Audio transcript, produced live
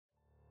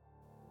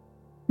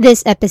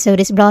This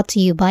episode is brought to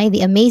you by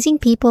the amazing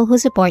people who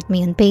support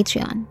me on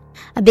Patreon.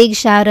 A big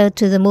shout out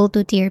to the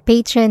multi-tier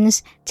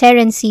patrons,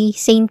 Terency,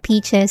 Saint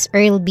Peaches,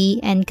 Earl B,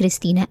 and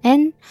Christina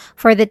N.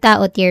 For the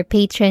Tao tier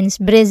patrons,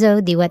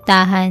 Brizzo,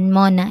 Diwatahan,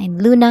 Mona,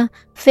 and Luna,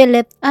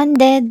 Philip,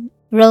 Undead,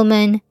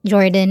 Roman,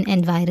 Jordan,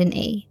 and Viren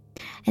A.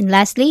 And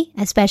lastly,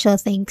 a special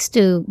thanks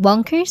to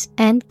Bonkers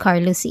and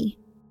Carlusi.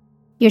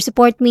 Your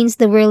support means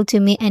the world to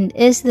me and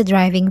is the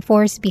driving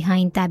force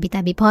behind Tabi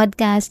Tabi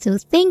Podcast, so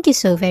thank you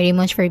so very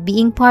much for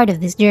being part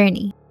of this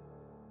journey.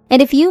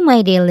 And if you,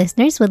 my dear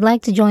listeners, would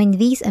like to join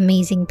these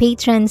amazing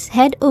patrons,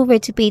 head over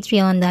to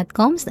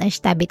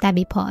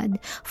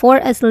patreon.com/tabitabipod. For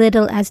as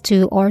little as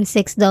 $2 or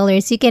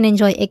 $6, you can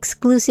enjoy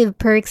exclusive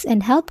perks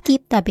and help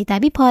keep Tabi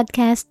Tabi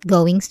Podcast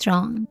going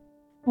strong.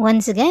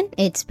 Once again,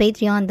 it's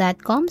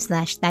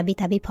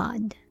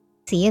patreon.com/tabitabipod.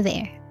 See you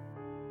there.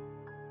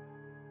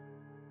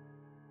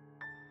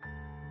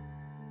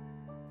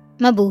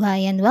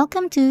 Mabuhay and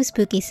welcome to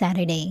Spooky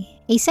Saturday,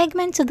 a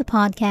segment of the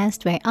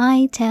podcast where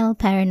I tell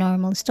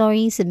paranormal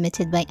stories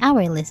submitted by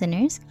our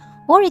listeners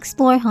or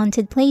explore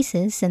haunted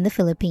places in the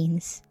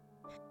Philippines.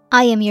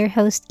 I am your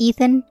host,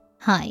 Ethan.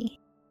 Hi.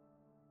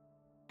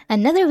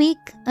 Another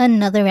week,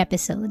 another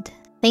episode.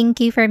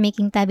 Thank you for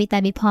making Tabi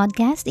Tabi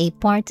Podcast a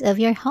part of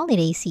your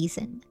holiday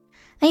season.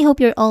 I hope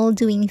you're all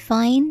doing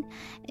fine.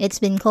 It's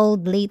been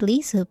cold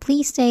lately, so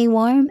please stay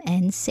warm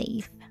and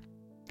safe.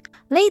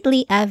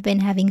 Lately, I've been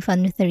having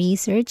fun with the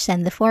research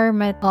and the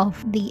format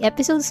of the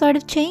episode sort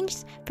of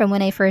changed from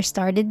when I first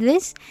started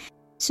this.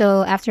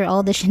 So after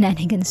all the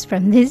shenanigans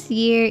from this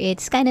year,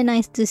 it's kind of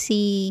nice to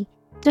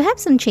have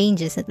some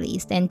changes at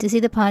least, and to see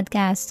the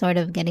podcast sort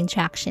of getting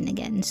traction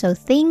again. So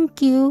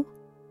thank you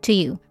to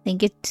you.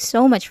 Thank you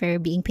so much for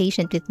being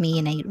patient with me,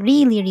 and I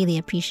really, really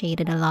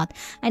appreciate it a lot.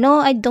 I know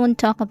I don't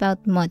talk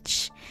about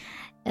much.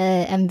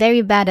 I'm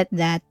very bad at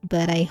that,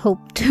 but I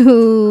hope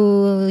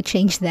to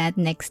change that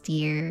next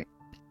year.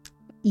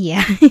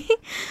 Yeah.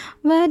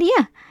 But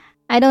yeah,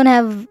 I don't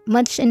have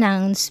much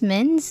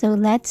announcements, so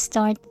let's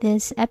start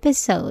this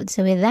episode.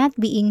 So with that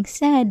being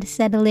said,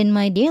 settle in,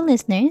 my dear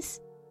listeners,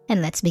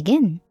 and let's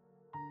begin.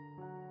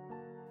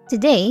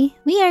 Today,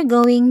 we are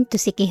going to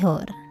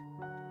Siquijor,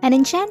 an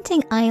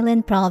enchanting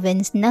island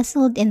province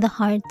nestled in the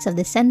heart of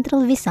the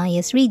Central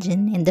Visayas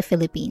region in the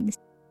Philippines.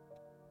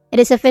 It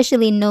is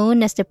officially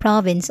known as the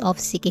province of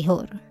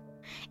Siquijor.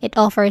 It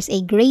offers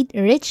a great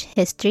rich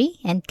history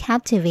and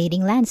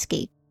captivating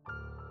landscape.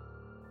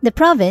 The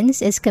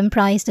province is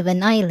comprised of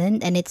an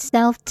island and its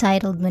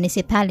self-titled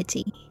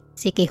municipality,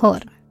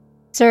 Siquijor,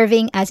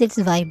 serving as its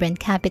vibrant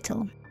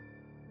capital.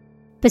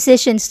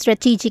 Positioned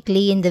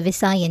strategically in the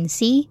Visayan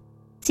Sea,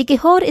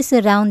 Siquijor is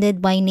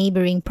surrounded by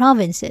neighboring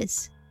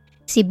provinces,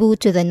 Cebu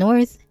to the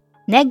north,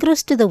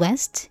 Negros to the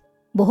west,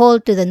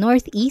 Bohol to the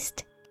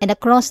northeast, and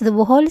across the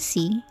Bohol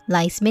Sea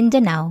lies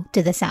Mindanao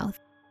to the south.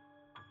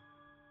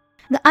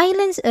 The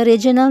island's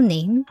original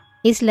name,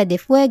 Isla de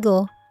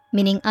Fuego,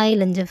 meaning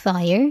Island of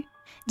Fire,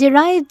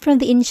 derived from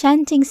the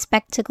enchanting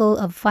spectacle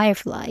of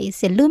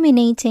fireflies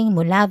illuminating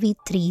mulavi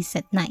trees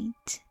at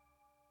night.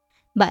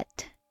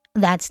 But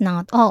that's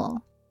not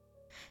all,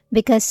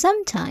 because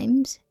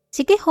sometimes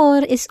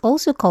Siquijor is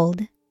also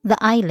called the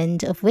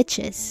Island of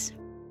Witches.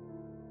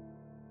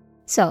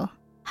 So,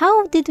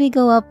 how did we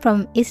go up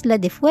from Isla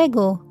de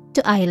Fuego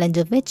to Island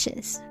of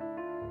Witches?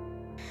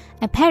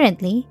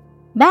 Apparently,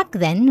 back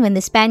then when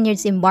the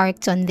Spaniards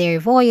embarked on their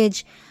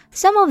voyage,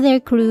 some of their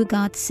crew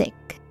got sick,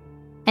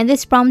 and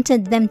this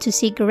prompted them to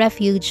seek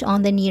refuge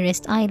on the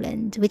nearest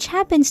island, which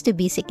happens to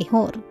be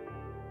Siquijor.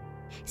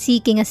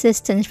 Seeking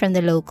assistance from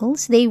the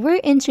locals, they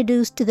were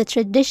introduced to the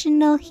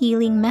traditional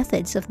healing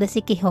methods of the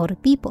Siquijor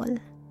people.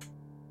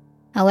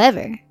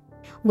 However,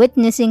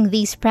 witnessing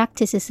these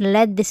practices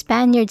led the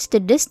Spaniards to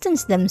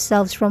distance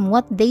themselves from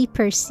what they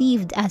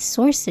perceived as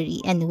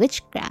sorcery and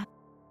witchcraft.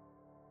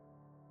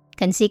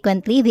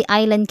 Consequently, the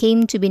island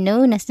came to be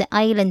known as the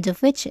Island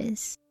of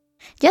Witches,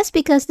 just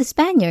because the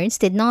Spaniards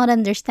did not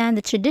understand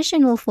the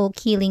traditional folk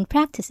healing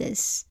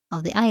practices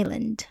of the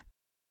island.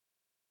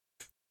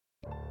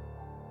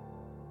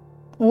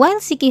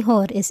 While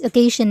Siquijor is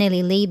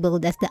occasionally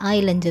labeled as the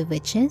Island of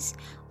Witches,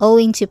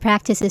 owing to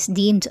practices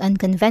deemed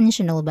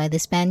unconventional by the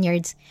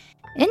Spaniards,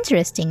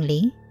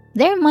 interestingly,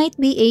 there might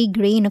be a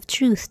grain of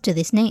truth to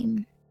this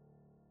name.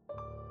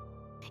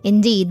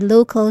 Indeed,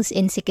 locals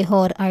in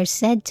Siquijor are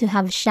said to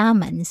have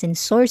shamans and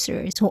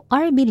sorcerers who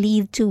are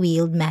believed to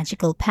wield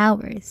magical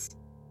powers.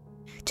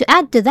 To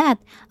add to that,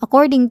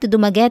 according to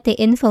Dumaguete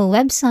Info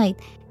website,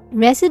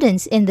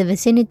 residents in the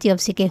vicinity of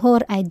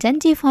Siquijor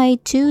identify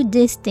two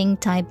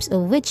distinct types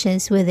of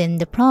witches within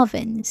the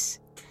province: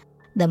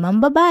 the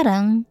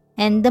Mambabarang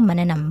and the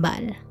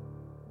Mananambal.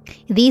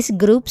 These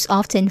groups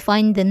often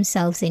find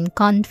themselves in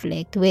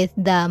conflict, with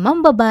the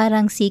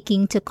Mambabarang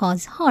seeking to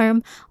cause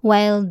harm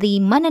while the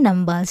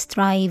Mananambal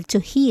strive to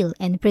heal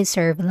and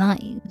preserve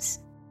lives.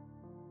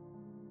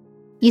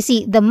 You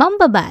see, the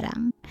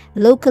Mambabarang,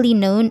 locally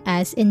known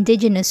as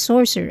indigenous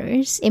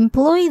sorcerers,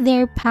 employ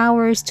their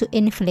powers to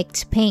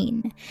inflict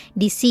pain,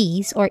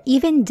 disease, or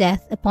even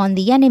death upon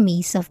the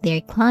enemies of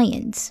their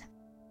clients.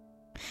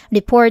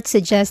 Reports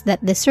suggest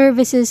that the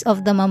services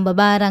of the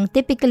mambabarang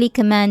typically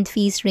command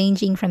fees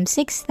ranging from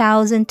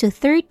 6,000 to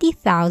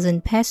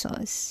 30,000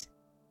 pesos.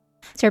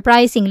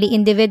 Surprisingly,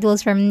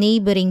 individuals from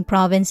neighboring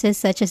provinces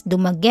such as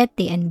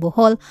Dumaguete and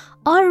Bohol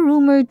are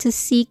rumored to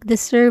seek the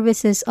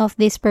services of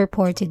these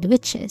purported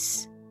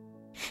witches.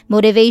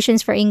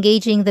 Motivations for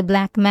engaging the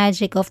black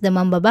magic of the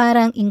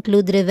mambabarang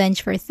include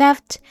revenge for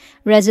theft,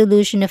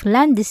 resolution of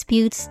land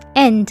disputes,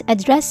 and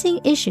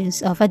addressing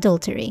issues of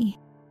adultery.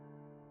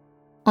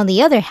 On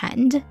the other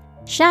hand,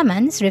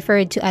 shamans,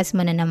 referred to as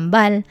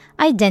mananambal,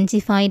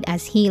 identified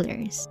as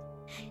healers.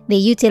 They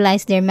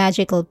utilize their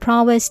magical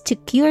prowess to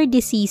cure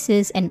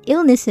diseases and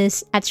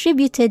illnesses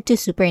attributed to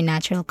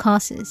supernatural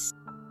causes.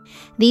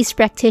 These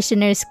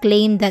practitioners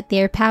claim that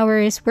their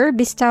powers were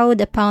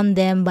bestowed upon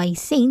them by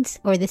saints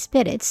or the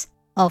spirits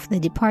of the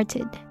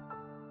departed.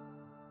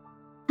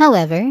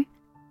 However,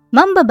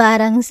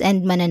 mambabarangs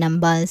and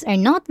mananambals are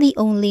not the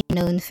only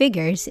known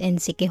figures in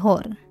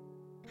Siquijor.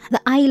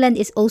 The island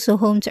is also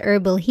home to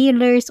herbal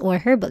healers or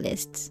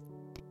herbalists.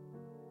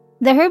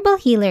 The herbal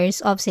healers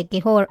of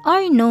Siquijor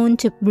are known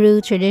to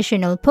brew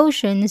traditional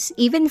potions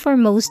even for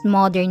most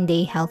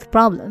modern-day health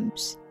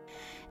problems.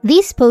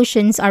 These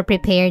potions are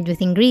prepared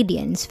with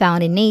ingredients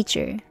found in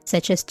nature,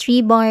 such as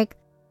tree bark,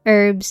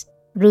 herbs,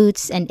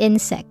 roots, and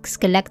insects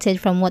collected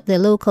from what the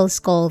locals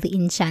call the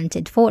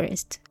enchanted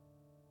forest.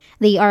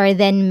 They are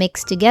then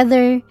mixed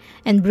together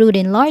and brewed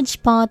in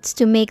large pots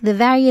to make the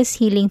various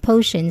healing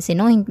potions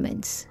and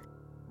ointments.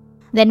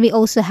 Then we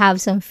also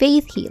have some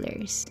faith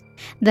healers.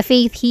 The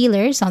faith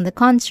healers, on the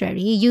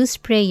contrary, use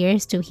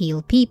prayers to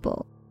heal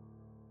people.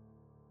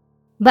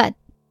 But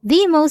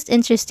the most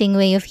interesting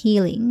way of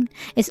healing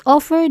is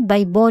offered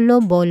by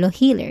bolo-bolo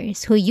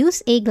healers who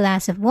use a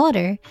glass of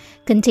water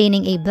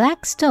containing a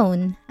black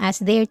stone as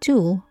their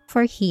tool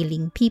for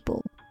healing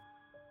people.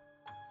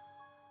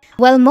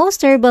 While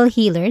most herbal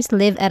healers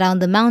live around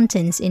the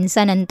mountains in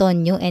San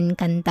Antonio and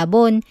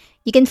Cantabon,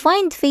 you can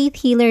find faith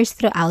healers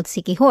throughout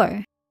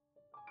Siquijor.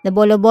 The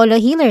bolo-bolo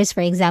healers,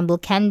 for example,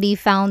 can be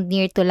found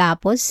near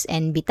Tulapos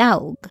and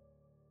Bitaug.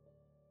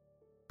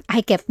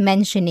 I kept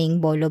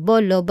mentioning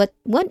bolo-bolo, but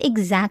what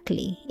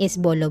exactly is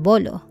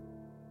bolo-bolo?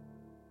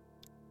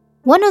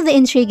 One of the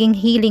intriguing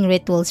healing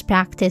rituals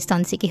practiced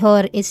on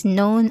Siquijor is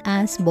known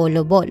as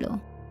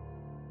bolo-bolo.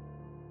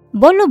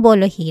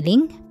 Bolo-bolo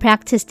healing,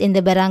 practiced in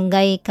the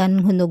barangay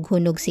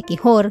Kanhunog-Hunog,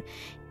 Siquijor,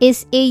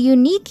 is a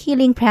unique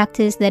healing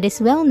practice that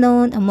is well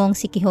known among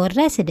Siquijor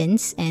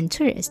residents and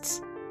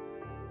tourists.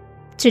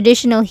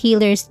 Traditional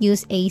healers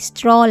use a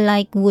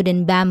straw-like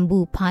wooden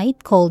bamboo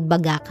pipe called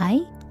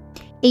bagakay,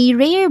 a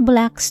rare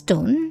black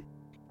stone,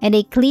 and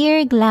a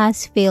clear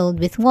glass filled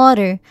with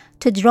water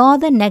to draw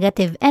the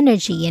negative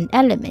energy and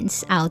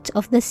elements out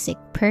of the sick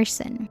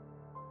person.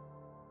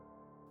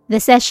 The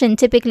session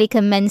typically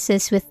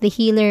commences with the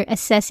healer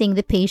assessing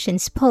the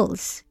patient's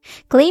pulse,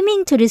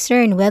 claiming to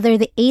discern whether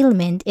the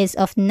ailment is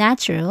of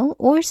natural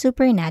or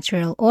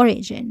supernatural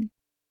origin.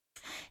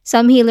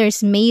 Some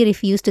healers may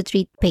refuse to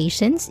treat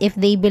patients if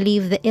they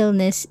believe the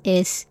illness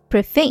is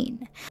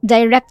profane,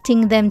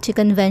 directing them to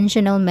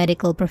conventional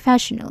medical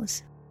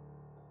professionals.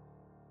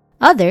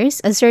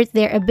 Others assert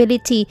their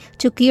ability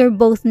to cure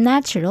both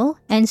natural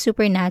and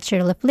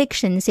supernatural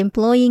afflictions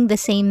employing the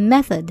same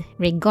method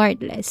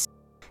regardless.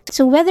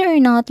 So whether or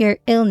not your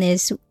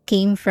illness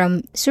came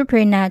from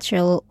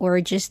supernatural or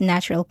just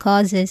natural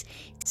causes,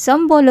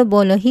 some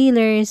bolo-bolo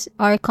healers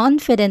are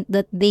confident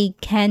that they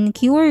can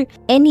cure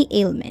any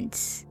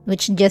ailments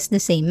with just the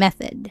same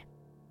method.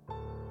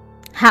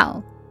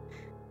 How?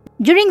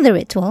 During the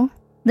ritual,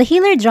 the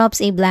healer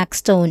drops a black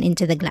stone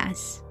into the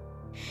glass.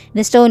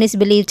 The stone is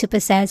believed to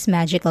possess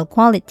magical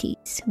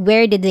qualities.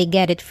 Where did they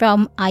get it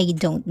from? I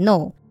don't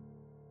know.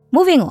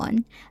 Moving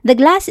on, the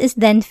glass is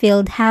then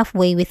filled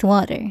halfway with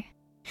water.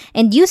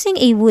 And using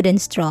a wooden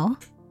straw,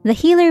 the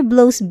healer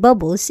blows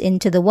bubbles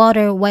into the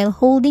water while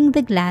holding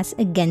the glass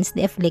against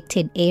the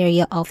afflicted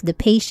area of the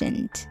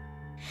patient.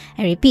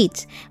 I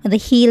repeat, the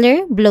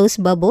healer blows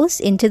bubbles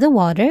into the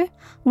water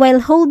while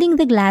holding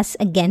the glass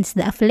against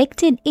the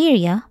afflicted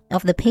area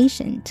of the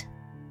patient.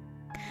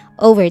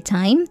 Over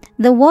time,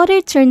 the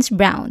water turns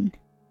brown,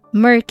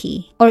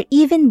 murky, or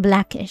even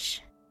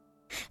blackish.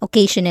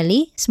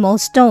 Occasionally, small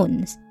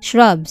stones,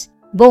 shrubs,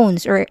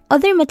 bones, or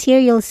other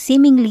materials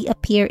seemingly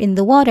appear in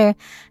the water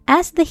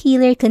as the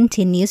healer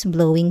continues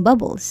blowing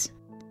bubbles.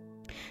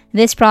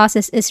 This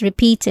process is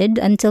repeated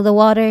until the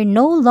water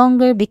no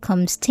longer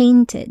becomes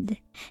tainted,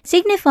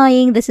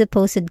 signifying the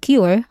supposed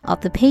cure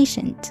of the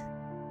patient.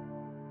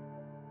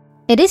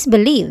 It is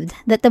believed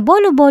that the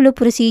bolo-bolo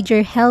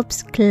procedure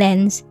helps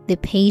cleanse the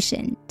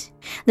patient.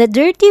 The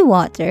dirty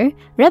water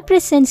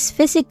represents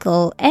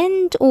physical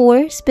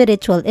and/or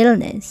spiritual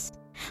illness,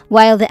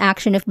 while the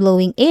action of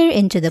blowing air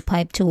into the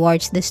pipe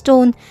towards the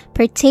stone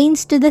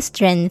pertains to the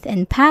strength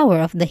and power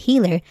of the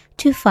healer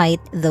to fight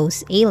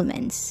those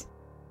ailments.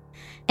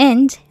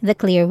 And the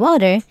clear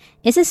water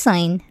is a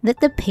sign that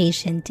the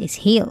patient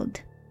is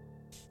healed.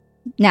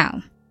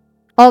 Now,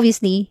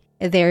 obviously,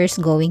 there's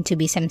going to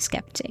be some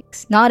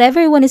skeptics. Not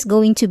everyone is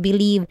going to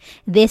believe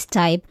this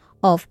type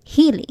of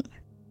healing.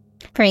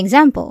 For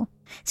example,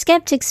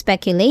 skeptics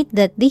speculate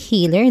that the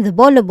healer, the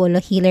bolo-bolo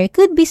healer,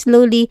 could be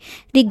slowly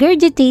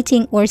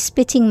regurgitating or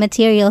spitting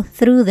material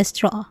through the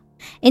straw,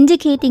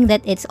 indicating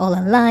that it's all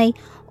a lie,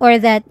 or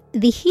that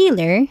the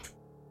healer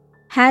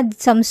had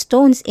some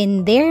stones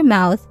in their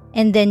mouth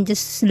and then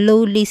just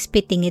slowly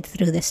spitting it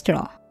through the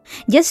straw,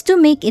 just to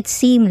make it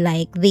seem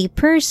like the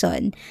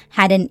person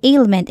had an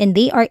ailment and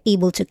they are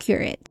able to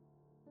cure it.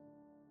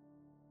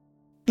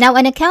 Now,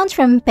 an account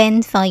from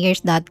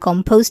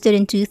penfires.com posted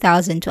in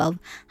 2012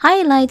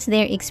 highlights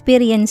their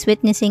experience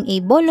witnessing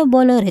a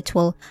bolo-bolo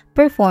ritual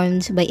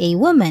performed by a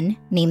woman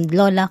named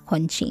Lola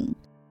Conching.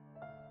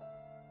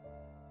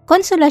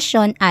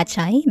 Consolacion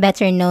Achay,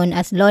 better known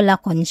as Lola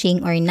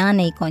Conching or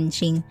Nanay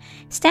Conching,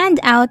 stand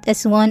out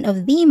as one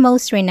of the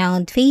most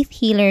renowned faith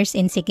healers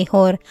in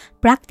Siquijor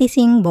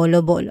practicing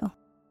bolo-bolo.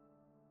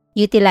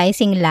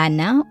 Utilizing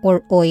lana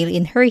or oil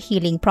in her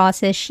healing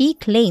process, she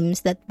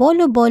claims that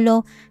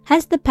bolo-bolo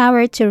has the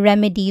power to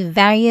remedy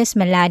various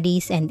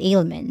maladies and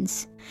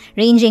ailments,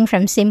 ranging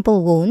from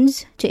simple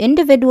wounds to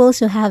individuals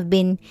who have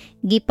been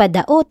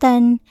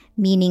gipadaotan,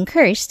 meaning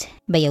cursed,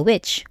 by a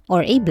witch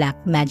or a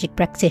black magic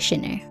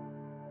practitioner.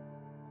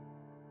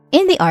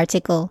 In the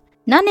article,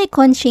 Nanay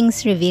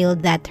Conchings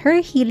revealed that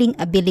her healing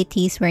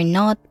abilities were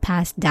not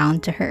passed down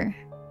to her.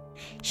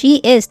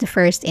 She is the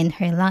first in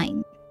her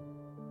line.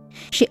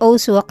 She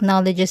also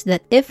acknowledges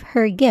that if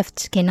her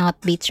gifts cannot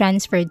be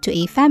transferred to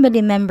a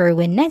family member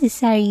when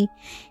necessary,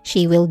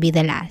 she will be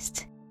the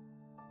last.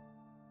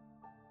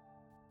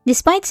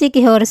 Despite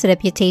Siquijor's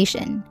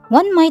reputation,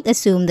 one might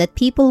assume that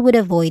people would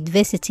avoid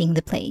visiting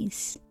the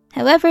place.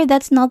 However,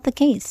 that's not the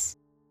case.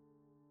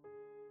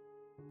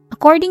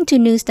 According to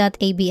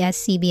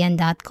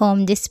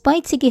news.abscbn.com,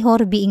 despite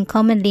Siquijor being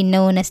commonly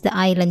known as the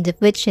Island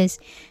of Witches,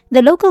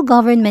 the local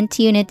government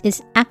unit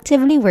is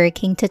actively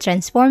working to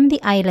transform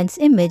the island's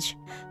image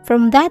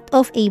from that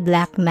of a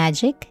black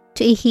magic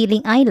to a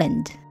healing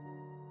island.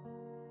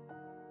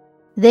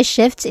 This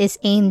shift is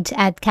aimed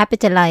at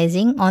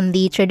capitalizing on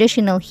the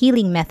traditional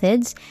healing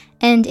methods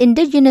and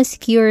indigenous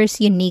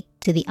cures unique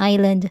to the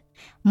island,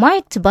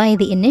 marked by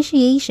the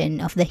initiation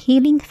of the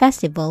Healing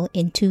Festival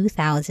in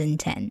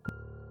 2010.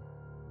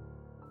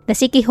 The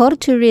Siquijor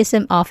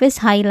Tourism Office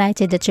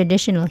highlighted the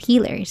traditional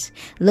healers,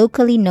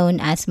 locally known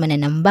as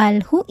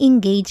mananambal, who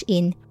engage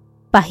in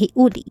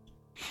pahiuli,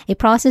 a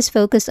process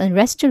focused on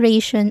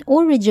restoration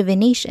or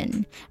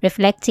rejuvenation,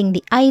 reflecting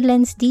the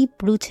island's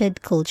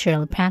deep-rooted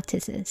cultural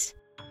practices.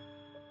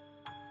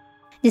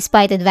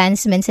 Despite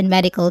advancements in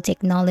medical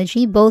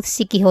technology, both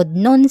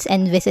Siquijodnons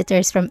and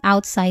visitors from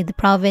outside the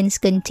province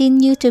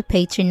continue to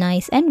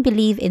patronize and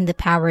believe in the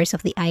powers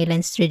of the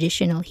island's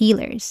traditional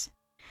healers.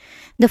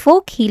 The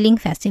Folk Healing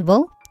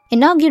Festival,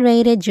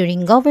 inaugurated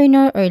during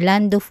Governor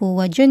Orlando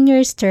Fua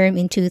Jr.'s term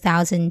in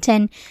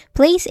 2010,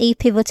 plays a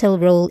pivotal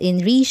role in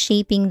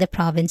reshaping the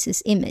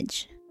province's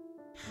image.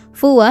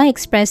 Fua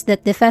expressed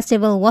that the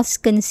festival was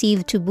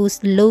conceived to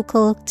boost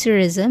local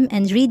tourism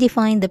and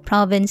redefine the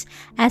province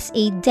as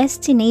a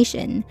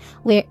destination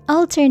where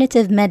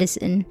alternative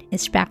medicine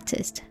is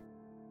practiced.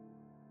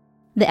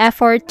 The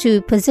effort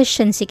to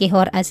position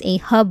Siquijor as a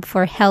hub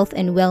for health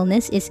and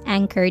wellness is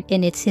anchored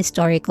in its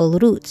historical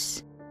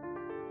roots.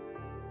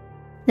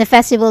 The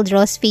festival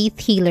draws faith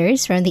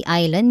healers from the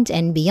island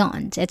and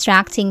beyond,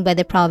 attracting by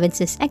the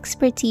province's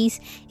expertise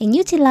in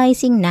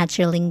utilizing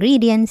natural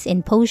ingredients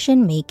in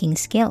potion-making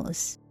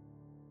skills.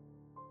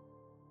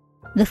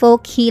 The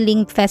Folk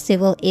Healing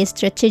Festival is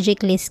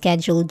strategically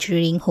scheduled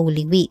during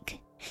Holy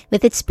Week,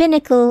 with its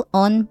pinnacle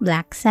on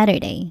Black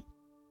Saturday.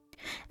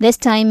 This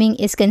timing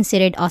is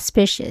considered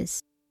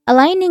auspicious,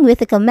 aligning with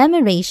the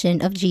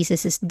commemoration of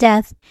Jesus'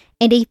 death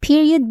and a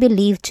period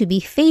believed to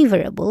be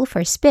favorable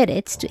for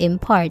spirits to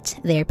impart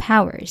their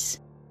powers.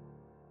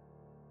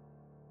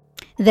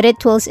 The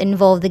rituals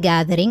involve the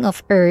gathering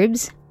of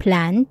herbs,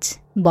 plants,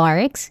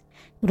 barks,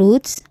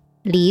 roots,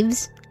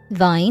 leaves,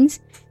 vines,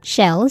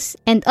 shells,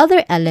 and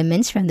other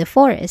elements from the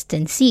forest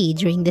and sea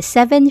during the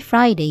 7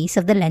 Fridays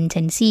of the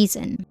Lenten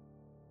season.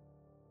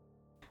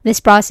 This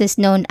process,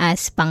 known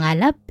as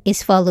pangalap,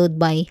 is followed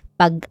by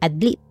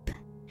pag-adlip,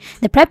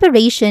 the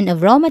preparation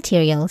of raw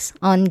materials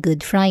on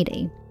Good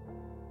Friday.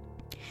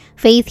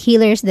 Faith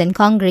healers then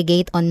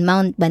congregate on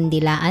Mount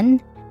Bandilaan,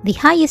 the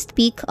highest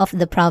peak of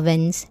the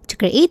province, to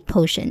create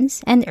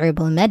potions and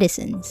herbal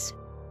medicines.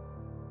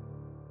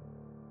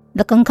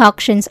 The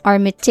concoctions are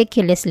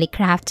meticulously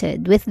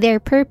crafted, with their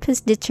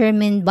purpose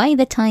determined by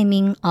the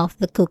timing of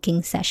the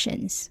cooking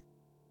sessions.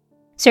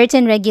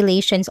 Certain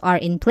regulations are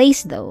in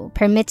place, though,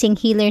 permitting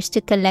healers to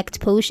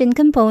collect potion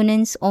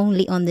components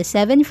only on the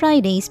 7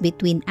 Fridays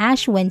between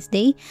Ash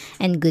Wednesday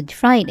and Good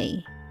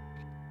Friday.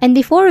 And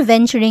before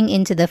venturing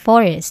into the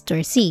forest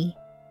or sea,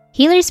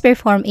 healers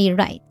perform a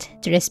rite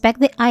to respect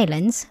the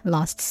island's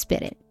lost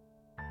spirit.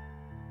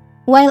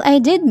 While I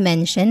did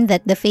mention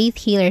that the faith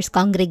healers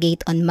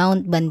congregate on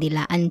Mount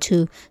Bandilaan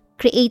to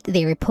create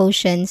their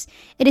potions,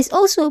 it is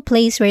also a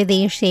place where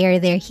they share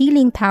their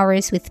healing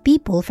powers with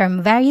people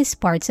from various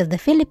parts of the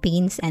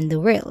Philippines and the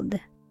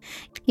world.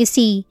 You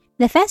see,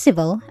 the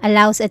festival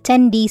allows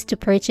attendees to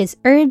purchase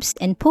herbs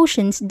and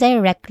potions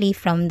directly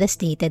from the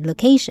stated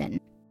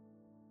location.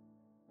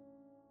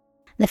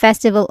 The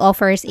festival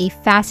offers a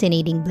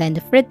fascinating blend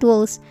of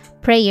rituals,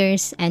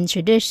 prayers, and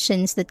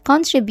traditions that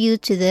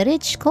contribute to the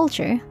rich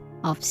culture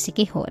of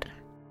Siquijor.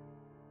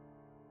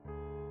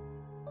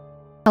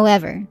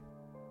 However,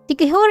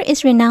 Siquijor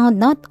is renowned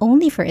not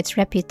only for its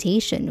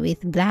reputation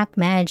with black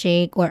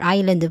magic or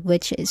island of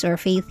witches or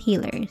faith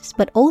healers,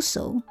 but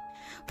also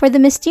for the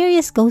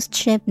mysterious ghost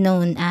ship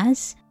known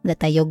as the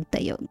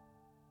Tayog-Tayog.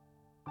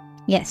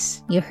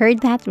 Yes, you heard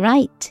that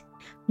right.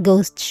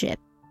 Ghost ship.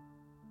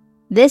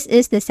 This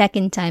is the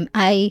second time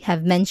I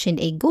have mentioned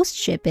a ghost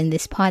ship in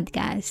this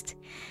podcast,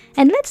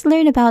 and let's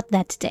learn about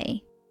that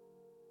today.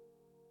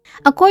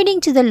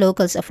 According to the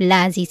locals of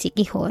Lazi,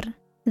 Siquijor,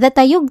 the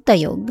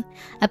Tayog-Tayog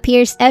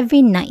appears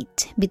every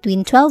night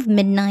between 12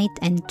 midnight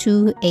and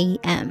 2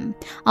 a.m.,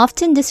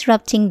 often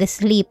disrupting the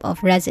sleep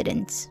of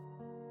residents.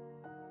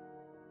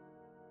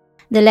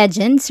 The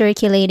legend,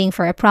 circulating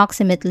for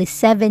approximately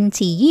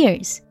 70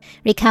 years,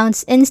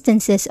 recounts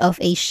instances of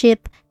a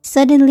ship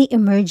suddenly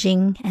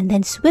emerging and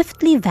then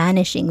swiftly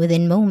vanishing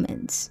within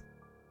moments.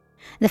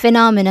 The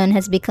phenomenon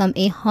has become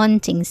a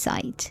haunting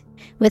sight,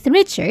 with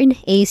Richard,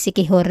 a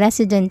Siquijor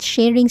resident,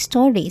 sharing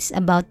stories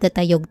about the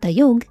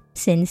Tayog-Tayog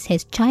since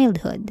his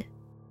childhood.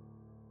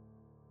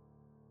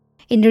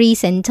 In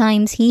recent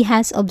times, he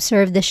has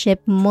observed the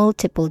ship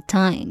multiple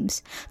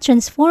times,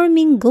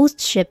 transforming ghost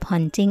ship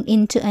hunting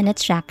into an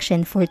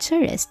attraction for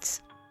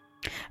tourists.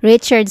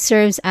 Richard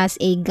serves as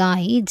a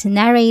guide,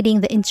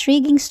 narrating the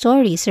intriguing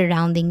story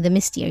surrounding the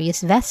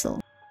mysterious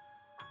vessel.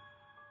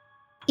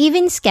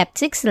 Even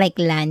skeptics like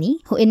Lani,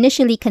 who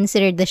initially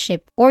considered the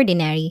ship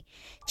ordinary,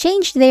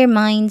 changed their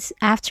minds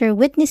after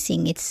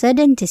witnessing its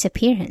sudden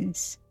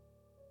disappearance.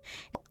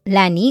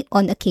 Lani,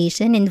 on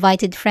occasion,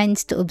 invited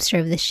friends to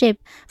observe the ship,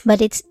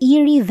 but its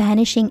eerie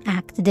vanishing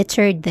act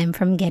deterred them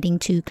from getting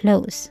too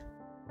close.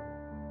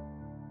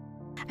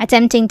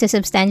 Attempting to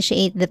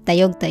substantiate the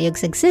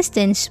Tayog-Tayog's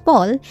existence,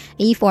 Paul,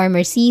 a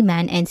former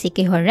seaman and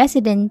Siquijor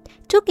resident,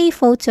 took a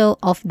photo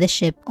of the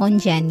ship on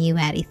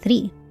January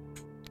 3.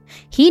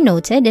 He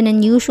noted an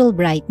unusual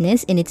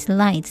brightness in its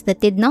lights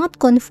that did not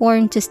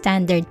conform to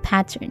standard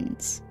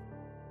patterns.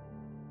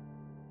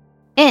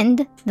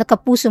 And the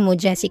Kapuso Mo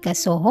Jessica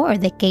Soho, or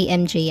the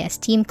KMJS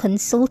team,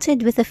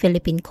 consulted with the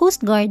Philippine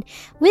Coast Guard,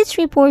 which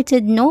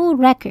reported no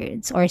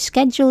records or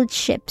scheduled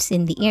ships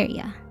in the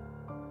area.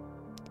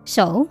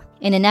 So,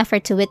 in an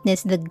effort to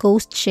witness the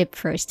ghost ship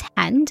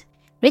firsthand,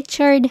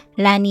 Richard,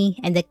 Lani,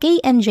 and the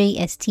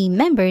KMJS team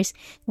members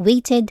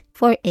waited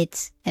for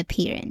its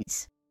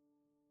appearance.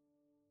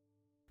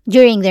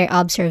 During their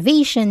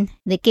observation,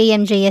 the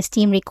KMJS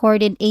team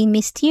recorded a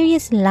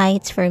mysterious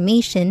light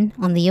formation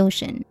on the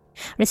ocean,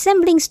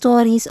 resembling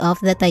stories of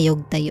the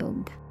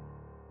Tayog-Tayog.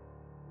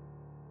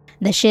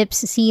 The ships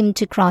seemed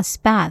to cross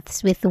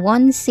paths, with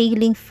one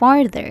sailing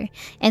farther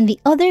and the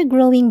other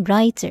growing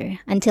brighter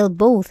until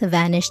both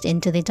vanished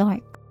into the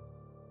dark.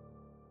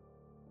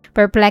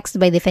 Perplexed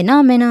by the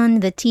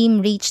phenomenon, the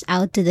team reached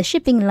out to the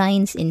shipping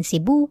lines in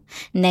Cebu,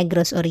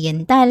 Negros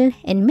Oriental,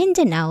 and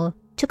Mindanao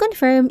to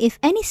confirm if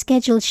any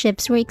scheduled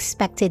ships were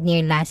expected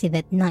near Lassie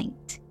that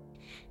night.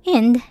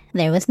 And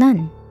there was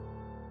none.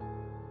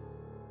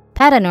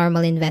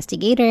 Paranormal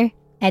investigator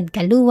Ed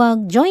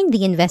Caluwag joined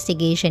the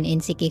investigation in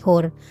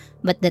Siquijor,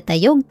 but the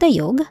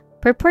Tayog-Tayog,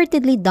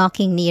 purportedly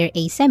docking near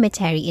a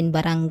cemetery in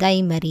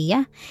Barangay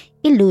Maria,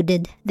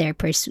 eluded their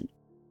pursuit.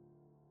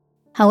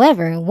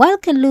 However, while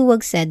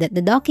Caluwag said that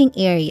the docking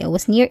area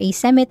was near a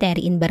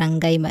cemetery in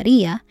Barangay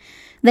Maria,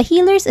 the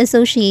Healers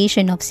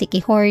Association of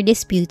Siquijor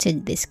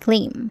disputed this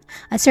claim,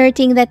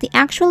 asserting that the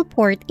actual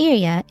port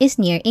area is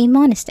near a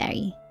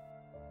monastery.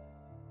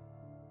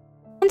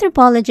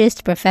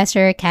 Anthropologist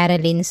Professor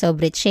Caroline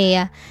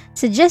Sobrichea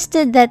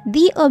suggested that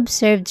the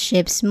observed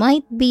ships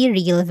might be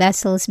real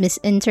vessels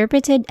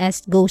misinterpreted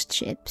as ghost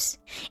ships,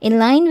 in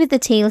line with the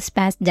tales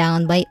passed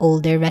down by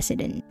older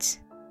residents.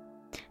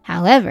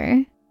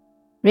 However,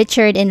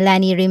 Richard and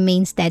Lani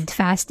remain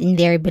steadfast in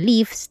their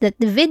beliefs that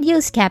the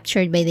videos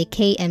captured by the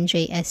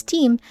KMJS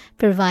team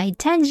provide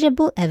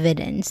tangible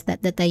evidence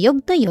that the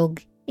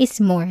Tayog-Tayog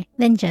is more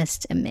than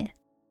just a myth.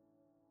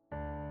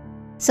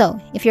 So,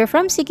 if you're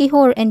from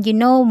Siquijor and you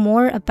know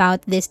more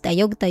about this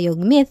Tayog-Tayog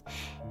myth,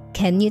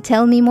 can you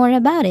tell me more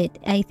about it?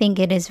 I think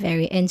it is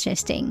very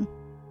interesting.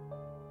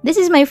 This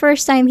is my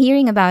first time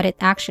hearing about it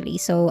actually,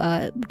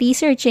 so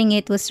researching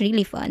it was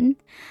really fun.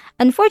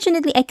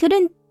 Unfortunately, I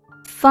couldn't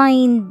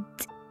find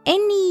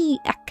any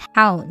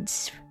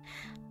accounts,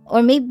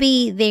 or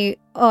maybe they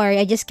are,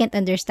 I just can't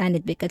understand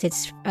it because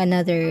it's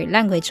another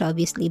language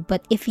obviously.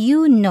 But if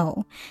you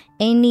know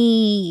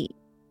any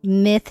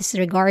myths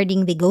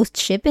regarding the ghost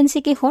ship in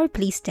Siquijor,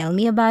 please tell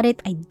me about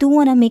it. I do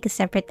want to make a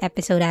separate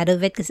episode out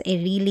of it because I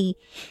really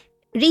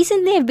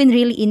recently I've been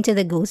really into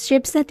the ghost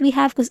ships that we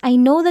have, because I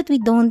know that we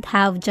don't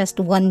have just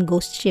one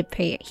ghost ship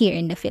here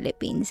in the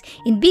Philippines.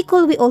 In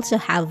Bicol, we also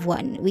have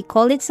one. We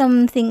call it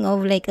something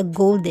of like a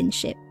golden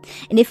ship.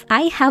 And if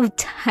I have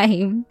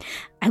time,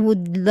 I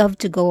would love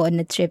to go on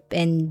a trip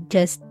and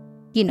just,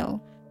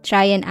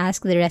 try and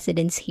ask the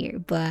residents here.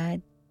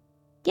 But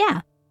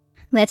yeah,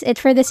 that's it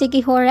for the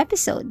Siquijor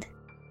episode.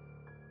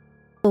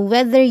 So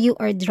whether you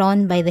are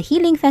drawn by the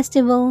healing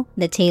festival,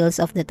 the tales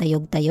of the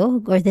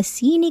tayog-tayog, or the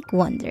scenic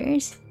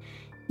wonders,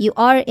 you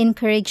are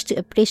encouraged to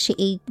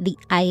appreciate the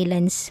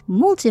island's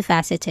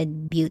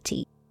multifaceted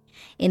beauty.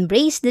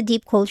 Embrace the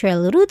deep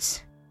cultural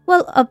roots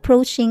while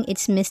approaching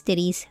its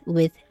mysteries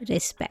with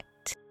respect.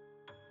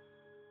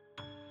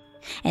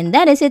 And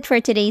that is it for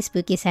today's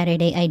Spooky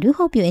Saturday. I do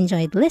hope you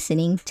enjoyed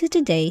listening to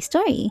today's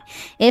story.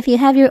 If you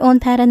have your own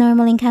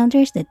paranormal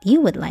encounters that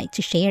you would like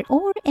to share,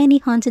 or any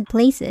haunted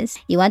places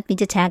you want me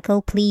to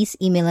tackle, please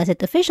email us at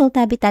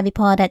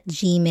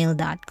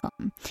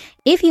officialtabitabipod@gmail.com.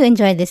 If you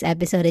enjoyed this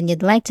episode and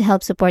you'd like to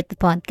help support the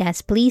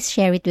podcast, please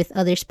share it with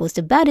others, post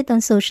about it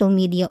on social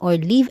media, or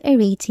leave a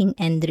rating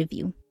and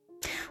review.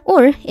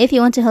 Or, if you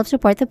want to help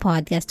support the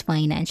podcast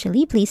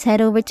financially, please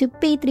head over to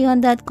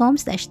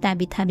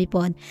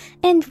patreon.com/tabitabipod,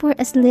 and for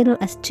as little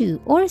as $2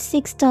 or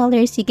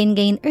 $6, you can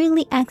gain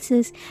early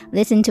access,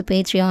 listen to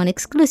Patreon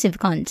exclusive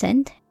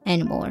content,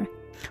 and more.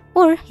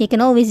 Or, you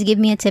can always give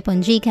me a tip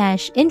on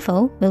Gcash.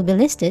 Info will be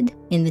listed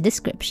in the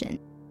description.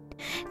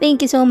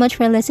 Thank you so much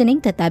for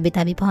listening to Tabi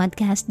Tabi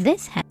Podcast.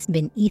 This has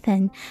been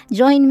Ethan.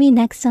 Join me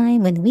next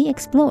time when we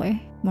explore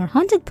more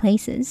haunted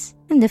places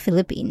in the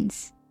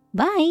Philippines.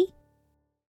 Bye!